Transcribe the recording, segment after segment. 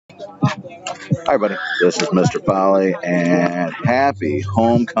Hi, buddy. This is Mr. Folly, and happy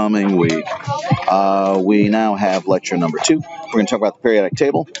homecoming week. We now have lecture number 2. We're going to talk about the periodic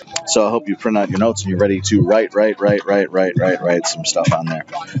table. So I hope you print out your notes and you're ready to write some stuff on there.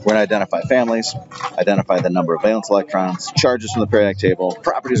 We're going to identify families, identify the number of valence electrons, charges from the periodic table,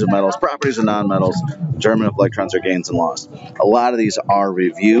 properties of metals, properties of nonmetals, determine if electrons are gains and lost. A lot of these are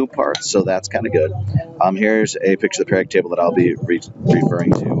review parts, so that's kind of good. Here's a picture of the periodic table that I'll be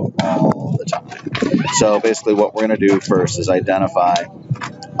referring to all the time. So basically what we're going to do first is identify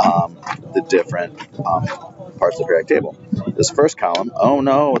the different parts of the periodic table. This first column, oh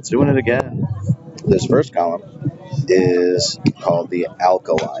no, it's doing it again. This first column is called the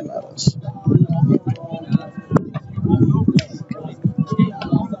alkali metals.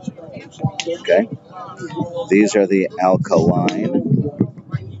 Okay, these are the alkaline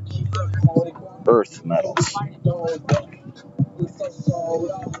earth metals.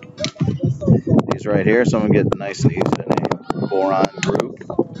 These right here, some of them get nice and easy to name. Boron group,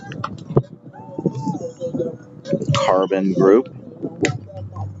 carbon group,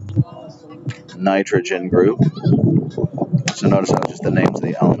 nitrogen group. So notice how just the names of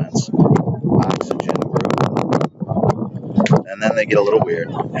the elements. Oxygen group. And then they get a little weird.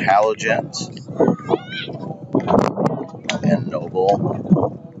 Halogens and noble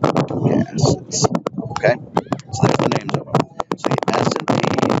gases. Okay? So there's the names of them. So the S and P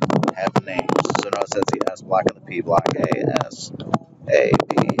have names. So notice that's the S block and the P block. A, S, A,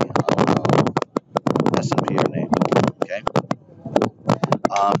 B, S and P are named. Okay?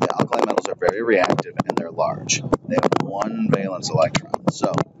 The alkali metals are very reactive and they're large. They have one valence electron.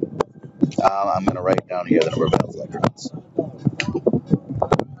 So I'm going to write down here the number of valence electrons.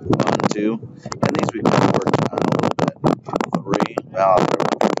 1, 2, and these we can work on a little bit. 3, well, I'll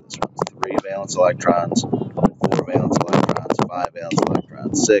work this one. 3 valence electrons, 4 valence electrons, 5 valence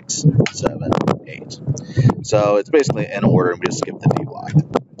electrons, 6, 7, 8. So it's basically in order, and we just skip the D block.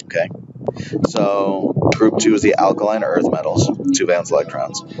 Okay? So group 2 is the alkaline earth metals, 2 valence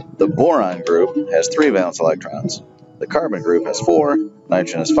electrons. The boron group has 3 valence electrons. The carbon group has 4,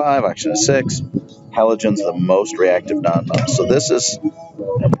 nitrogen has 5, oxygen has 6. Halogens are the most reactive nonmetals. So this is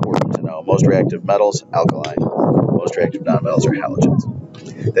important to know. Most reactive metals, alkaline. Most reactive nonmetals are halogens.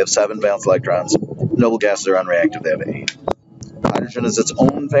 They have 7 valence electrons. Noble gases are unreactive. They have 8. Hydrogen is its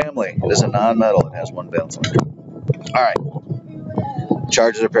own family. It is a nonmetal. It has 1 valence electron. All right.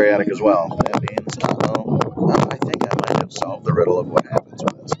 Charges are periodic as well. That means, I think I might have solved the riddle of what happens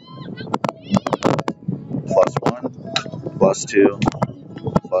with this. +1, +2,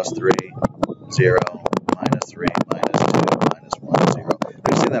 +3, 0, -3, -2, -1, 0.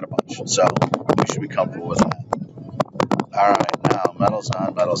 We've seen that a bunch, so we should be comfortable with that. All right, now metals,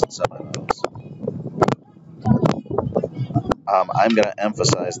 nonmetals, and semimetals. I'm going to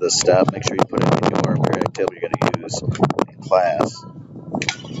emphasize this step. Make sure you put it in your periodic table you're going to use in class.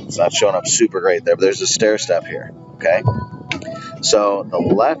 It's not showing up super great there, but there's a stair step here, okay? So the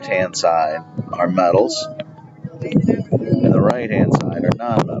left-hand side are metals, and the right-hand side are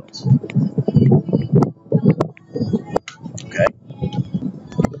nonmetals. Okay?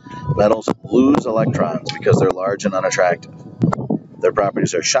 Metals lose electrons because they're large and unattractive. Their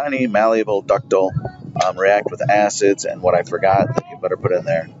properties are shiny, malleable, ductile, react with acids, and what I forgot that you better put in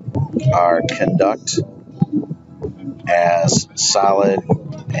there are conduct as solid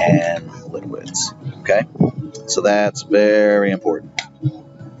and liquids. Okay? So that's very important.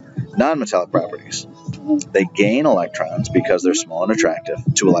 Non-metallic properties. They gain electrons because they're small and attractive,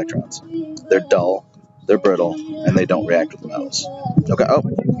 2 electrons. They're dull, they're brittle, and they don't react with metals. Okay, oh.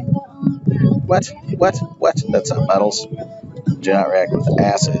 What? That's not metals. Do not react with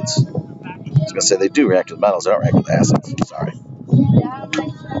acids. I was going to say they do react with metals, they don't react with acids. Sorry.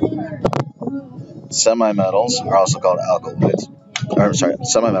 Semimetals are also called alkaloids.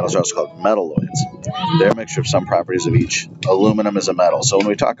 Semimetals are also called metalloids. They're a mixture of some properties of each. Aluminum is a metal. So when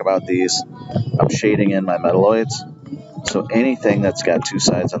we talk about these, I'm shading in my metalloids. So anything that's got 2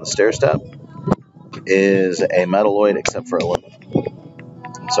 sides on the stair step is a metalloid except for aluminum.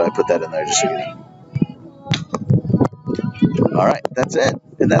 So I put that in there just so you know. All right, that's it.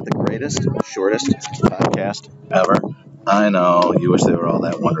 Isn't that the greatest, shortest podcast ever? I know. You wish they were all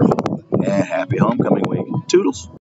that wonderful. And happy homecoming week. Toodles.